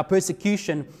 Now,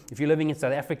 persecution, if you're living in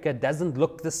South Africa, doesn't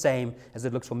look the same as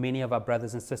it looks for many of our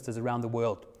brothers and sisters around the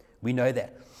world. We know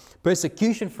that.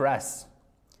 Persecution for us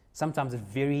sometimes is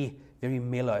very, very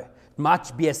mellow. It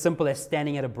might be as simple as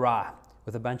standing at a bar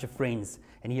with a bunch of friends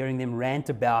and hearing them rant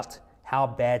about how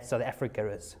bad South Africa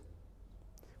is.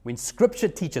 When Scripture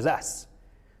teaches us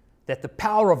that the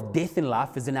power of death in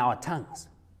life is in our tongues.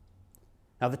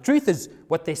 Now, the truth is,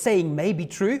 what they're saying may be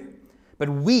true, but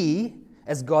we,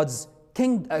 as God's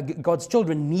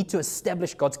children, need to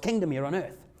establish God's kingdom here on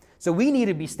earth. So we need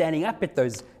to be standing up at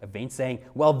those events saying,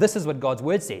 well, this is what God's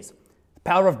word says. The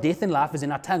power of death in life is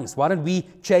in our tongues. Why don't we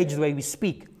change the way we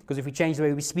speak? Because if we change the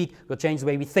way we speak, we'll change the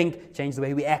way we think, change the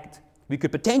way we act. We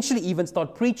could potentially even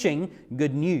start preaching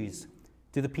good news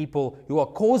to the people who are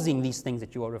causing these things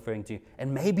that you are referring to.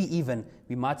 And maybe even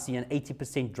we might see an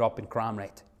 80% drop in crime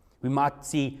rate. We might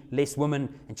see less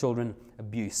women and children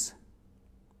abuse.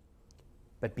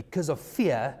 But because of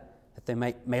fear that they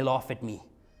may laugh at me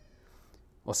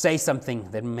or say something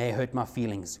that may hurt my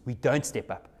feelings, we don't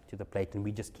step up to the plate and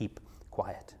we just keep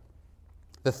quiet.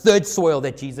 The third soil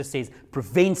that Jesus says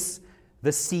prevents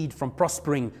the seed from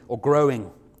prospering or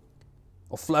growing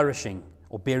or flourishing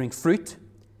or bearing fruit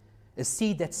is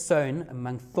seed that's sown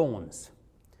among thorns.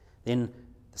 Then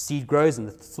the seed grows and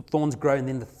the thorns grow, and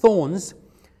then the thorns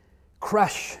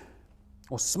crush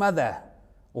or smother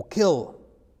or kill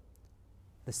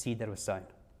the seed that was sown.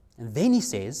 And then he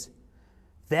says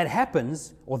that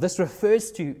happens, or this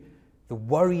refers to the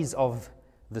worries of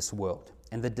this world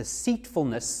and the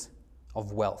deceitfulness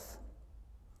of wealth.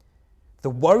 The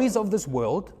worries of this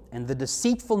world and the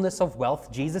deceitfulness of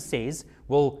wealth, Jesus says,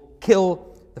 will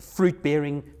kill the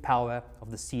fruit-bearing power of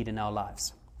the seed in our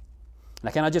lives.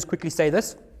 Now, can I just quickly say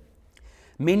this?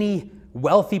 Many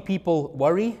wealthy people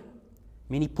worry.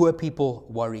 Many poor people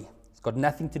worry. It's got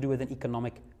nothing to do with an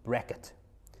economic bracket.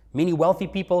 Many wealthy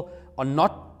people are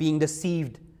not being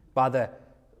deceived by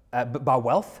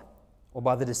wealth or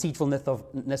by the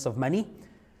deceitfulness of money.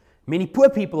 Many poor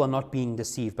people are not being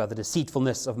deceived by the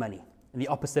deceitfulness of money. And the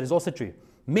opposite is also true.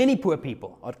 Many poor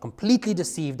people are completely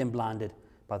deceived and blinded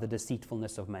by the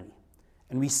deceitfulness of money.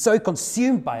 And we're so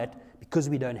consumed by it because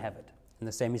we don't have it. And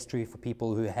the same is true for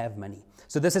people who have money.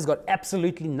 So this has got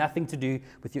absolutely nothing to do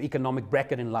with your economic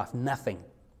bracket in life. Nothing.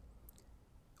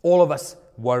 All of us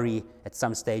worry at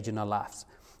some stage in our lives.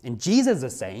 And Jesus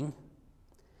is saying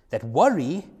that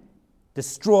worry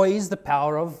destroys the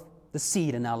power of the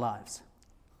seed in our lives.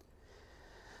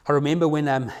 I remember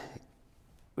when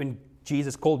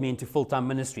Jesus called me into full-time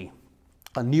ministry,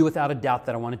 I knew without a doubt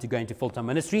that I wanted to go into full-time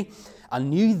ministry. I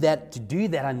knew that to do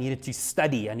that, I needed to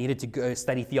study. I needed to go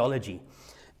study theology.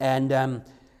 And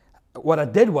what I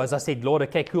did was I said, Lord,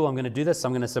 okay, cool, I'm going to do this.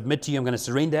 I'm going to submit to you. I'm going to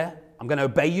surrender. I'm going to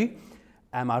obey you.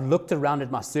 I looked around at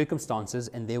my circumstances,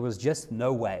 and there was just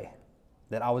no way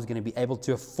that I was going to be able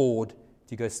to afford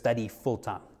to go study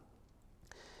full-time.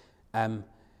 And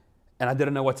I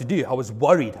didn't know what to do. I was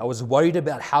worried. I was worried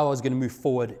about how I was going to move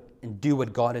forward and do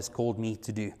what God has called me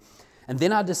to do. And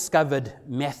then I discovered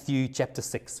Matthew chapter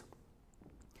 6.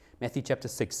 Matthew chapter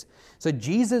 6. So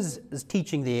Jesus is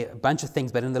teaching there a bunch of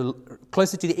things, but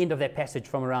closer to the end of that passage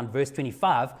from around verse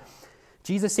 25,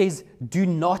 Jesus says, do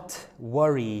not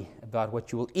worry about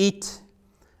what you will eat,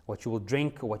 what you will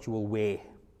drink, or what you will wear.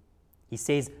 He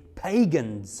says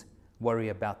pagans worry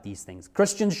about these things.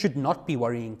 Christians should not be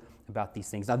worrying about these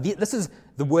things. Now, this is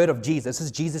the word of Jesus. This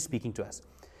is Jesus speaking to us.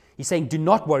 He's saying, do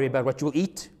not worry about what you will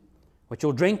eat, what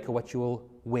you'll drink, or what you will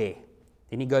wear.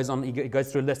 Then he goes on, he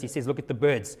goes through a list. He says, look at the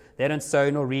birds. They don't sow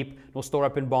nor reap nor store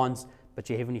up in barns, but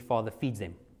your heavenly Father feeds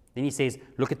them. Then he says,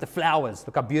 look at the flowers,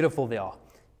 look how beautiful they are.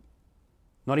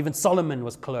 Not even Solomon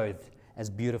was clothed as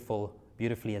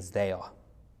beautifully as they are.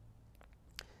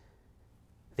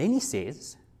 Then he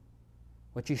says,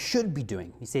 what you should be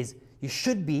doing. He says, you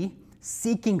should be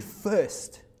seeking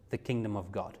first the kingdom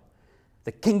of God.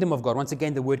 The kingdom of God. Once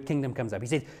again, the word kingdom comes up. He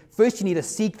says, first you need to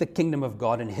seek the kingdom of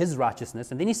God and his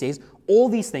righteousness. And then he says, all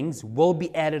these things will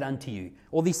be added unto you.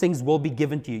 All these things will be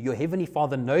given to you. Your heavenly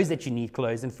Father knows that you need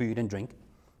clothes and food and drink,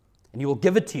 and he will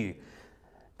give it to you.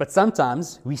 But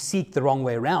sometimes we seek the wrong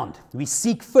way around. We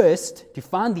seek first to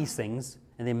find these things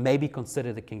and then maybe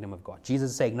consider the kingdom of God.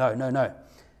 Jesus is saying, no, no, no.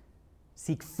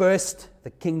 Seek first the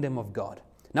kingdom of God.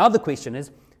 Now the question is,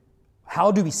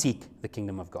 how do we seek the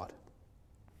kingdom of God?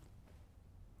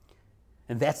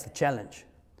 And that's the challenge.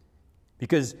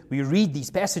 Because we read these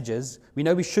passages, we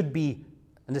know we should be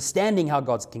understanding how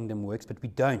God's kingdom works, but we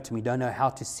don't, and we don't know how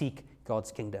to seek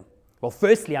God's kingdom. Well,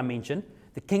 firstly, I mentioned,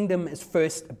 the kingdom is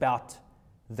first about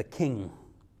the king.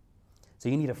 So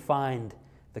you need to find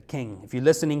the king. If you're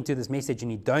listening to this message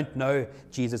and you don't know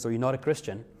Jesus or you're not a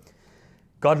Christian,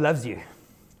 God loves you,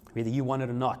 whether you want it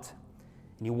or not.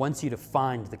 And he wants you to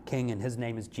find the king, and his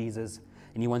name is Jesus.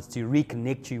 And he wants to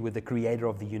reconnect you with the creator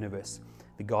of the universe,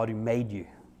 the God who made you.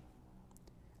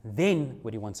 Then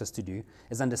what he wants us to do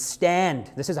is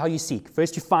understand. This is how you seek.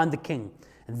 First you find the king,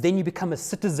 and then you become a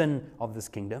citizen of this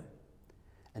kingdom.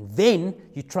 And then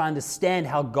you try to understand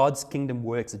how God's kingdom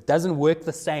works. It doesn't work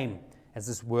the same as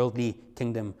this worldly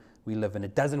kingdom we live in.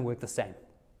 It doesn't work the same.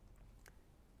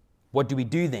 What do we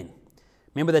do then?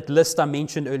 Remember that list I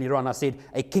mentioned earlier on? I said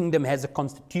a kingdom has a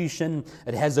constitution,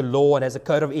 it has a law, it has a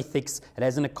code of ethics, it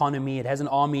has an economy, it has an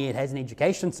army, it has an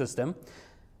education system.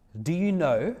 Do you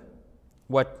know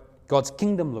what God's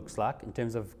kingdom looks like in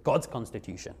terms of God's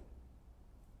constitution?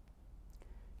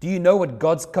 Do you know what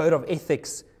God's code of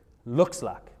ethics looks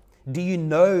like? Do you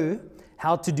know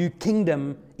how to do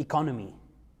kingdom economy?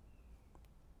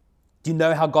 Do you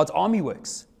know how God's army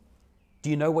works? Do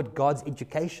you know what God's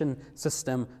education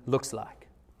system looks like?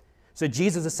 So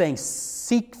Jesus is saying,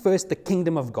 seek first the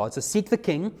kingdom of God. So seek the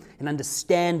king and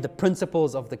understand the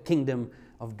principles of the kingdom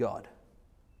of God.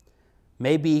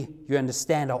 Maybe you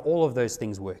understand how all of those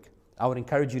things work. I would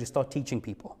encourage you to start teaching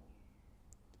people.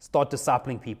 Start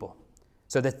discipling people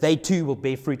so that they too will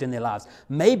bear fruit in their lives.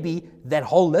 Maybe that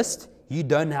whole list, you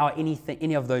don't know how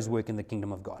any of those work in the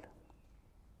kingdom of God.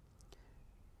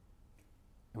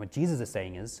 And what Jesus is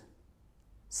saying is,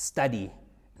 study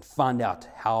and find out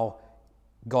how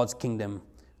God's kingdom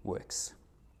works.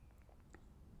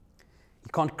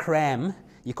 You can't cram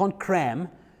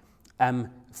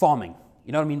farming.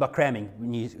 You know what I mean by cramming?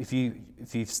 If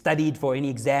you've studied for any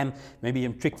exam, maybe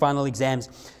in trick final exams,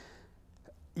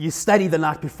 you study the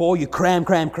night before, you cram,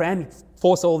 you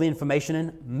force all the information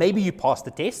in. Maybe you pass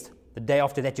the test. The day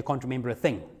after that, you can't remember a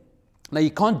thing. Now,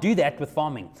 you can't do that with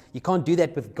farming. You can't do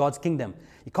that with God's kingdom.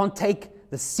 You can't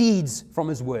take the seeds from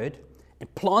his word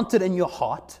and plant it in your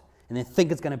heart and then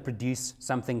think it's going to produce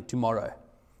something tomorrow.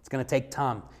 It's going to take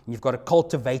time. And you've got to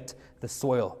cultivate the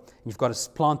soil. And you've got to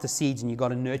plant the seeds and you've got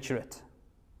to nurture it.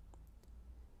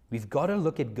 We've got to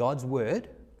look at God's word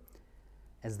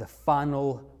as the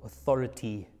final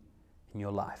authority in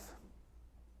your life.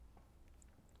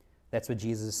 That's what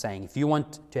Jesus is saying. If you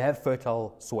want to have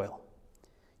fertile soil,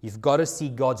 you've got to see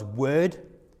God's word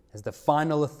as the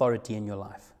final authority in your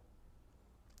life.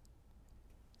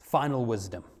 Final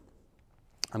wisdom.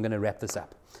 I'm going to wrap this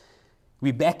up.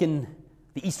 We're back in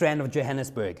the East Rand of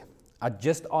Johannesburg. I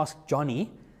just asked Johnny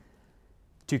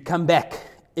to come back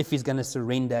if he's going to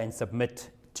surrender and submit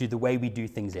to the way we do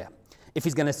things here. If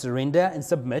he's going to surrender and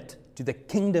submit to the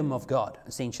kingdom of God,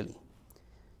 essentially.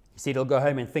 He said he'll go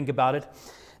home and think about it.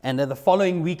 And then the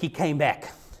following week he came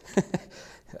back.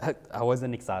 I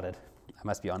wasn't excited, I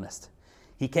must be honest.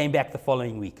 He came back the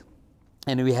following week.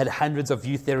 And we had hundreds of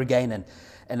youth there again.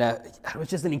 And it was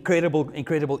just an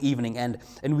incredible evening. And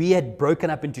we had broken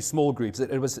up into small groups.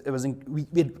 We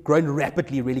had grown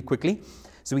rapidly, really quickly.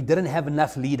 So we didn't have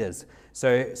enough leaders.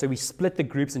 So we split the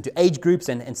groups into age groups.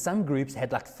 And some groups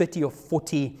had like 30 or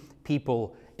 40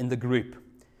 people in the group.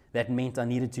 That meant I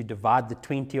needed to divide the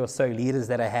 20 or so leaders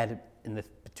that I had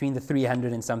between the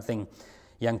 300 and something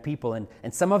young people. And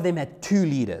some of them had 2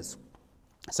 leaders.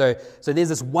 So there's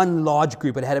this one large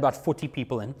group. It had about 40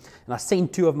 people in. And I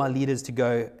sent 2 of my leaders to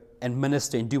go and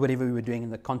minister and do whatever we were doing in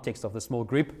the context of the small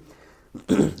group.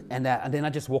 and then I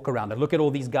just walk around. I look at all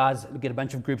these guys, look at a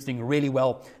bunch of groups doing really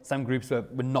well. Some groups were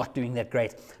not doing that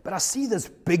great. But I see this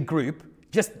big group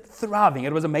just thriving.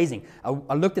 It was amazing.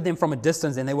 I looked at them from a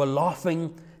distance and they were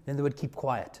laughing. Then they would keep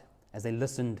quiet as they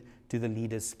listened to the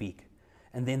leaders speak.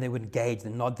 and then they would engage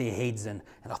and nod their heads, and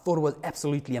I thought it was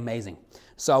absolutely amazing.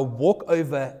 So I walk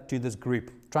over to this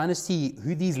group, trying to see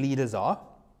who these leaders are,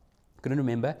 couldn't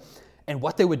remember, and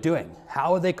what they were doing.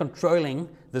 How are they controlling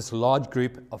this large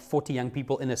group of 40 young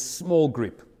people in a small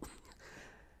group?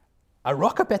 I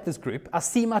rock up at this group, I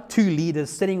see my two leaders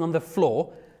sitting on the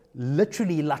floor,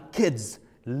 literally like kids,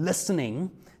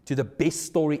 listening to the best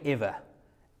story ever.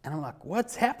 And I'm like,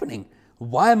 what's happening?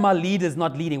 Why are my leaders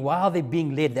not leading? Why are they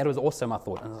being led? That was also my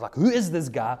thought. And I was like, who is this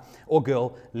guy or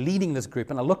girl leading this group?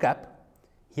 And I look up,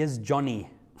 here's Johnny,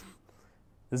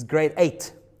 this grade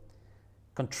 8,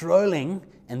 controlling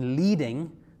and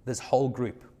leading this whole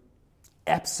group.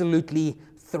 Absolutely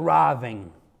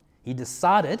thriving. He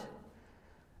decided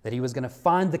that he was going to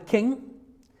find the king,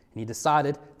 and he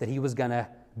decided that he was going to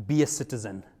be a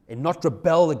citizen and not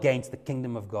rebel against the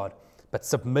kingdom of God, but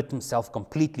submit himself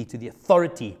completely to the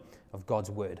authority of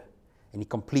God's word. And he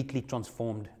completely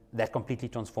transformed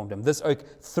him. This oak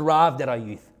thrived at our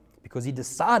youth because he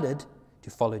decided to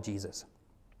follow Jesus.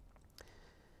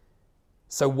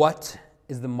 So what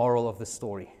is the moral of the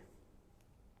story?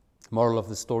 The moral of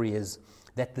the story is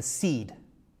that the seed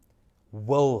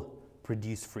will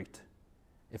produce fruit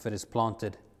if it is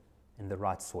planted in the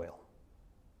right soil.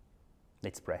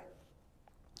 Let's pray.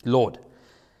 Lord,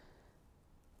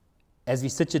 as we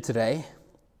sit here today,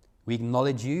 we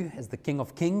acknowledge you as the King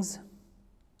of Kings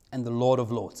and the Lord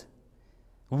of Lords.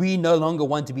 We no longer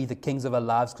want to be the kings of our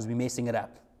lives because we're messing it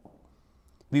up.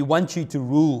 We want you to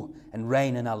rule and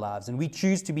reign in our lives, and we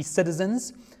choose to be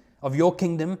citizens of your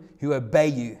kingdom who obey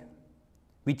you.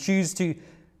 We choose to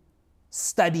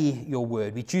study your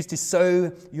word. We choose to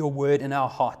sow your word in our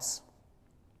hearts.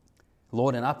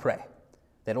 Lord, and I pray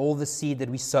that all the seed that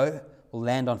we sow will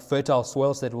land on fertile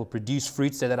soil so that it will produce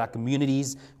fruit, so that our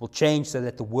communities will change, so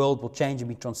that the world will change and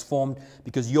be transformed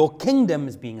because your kingdom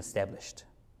is being established.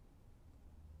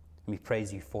 And we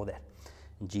praise you for that.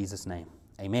 In Jesus' name,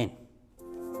 amen.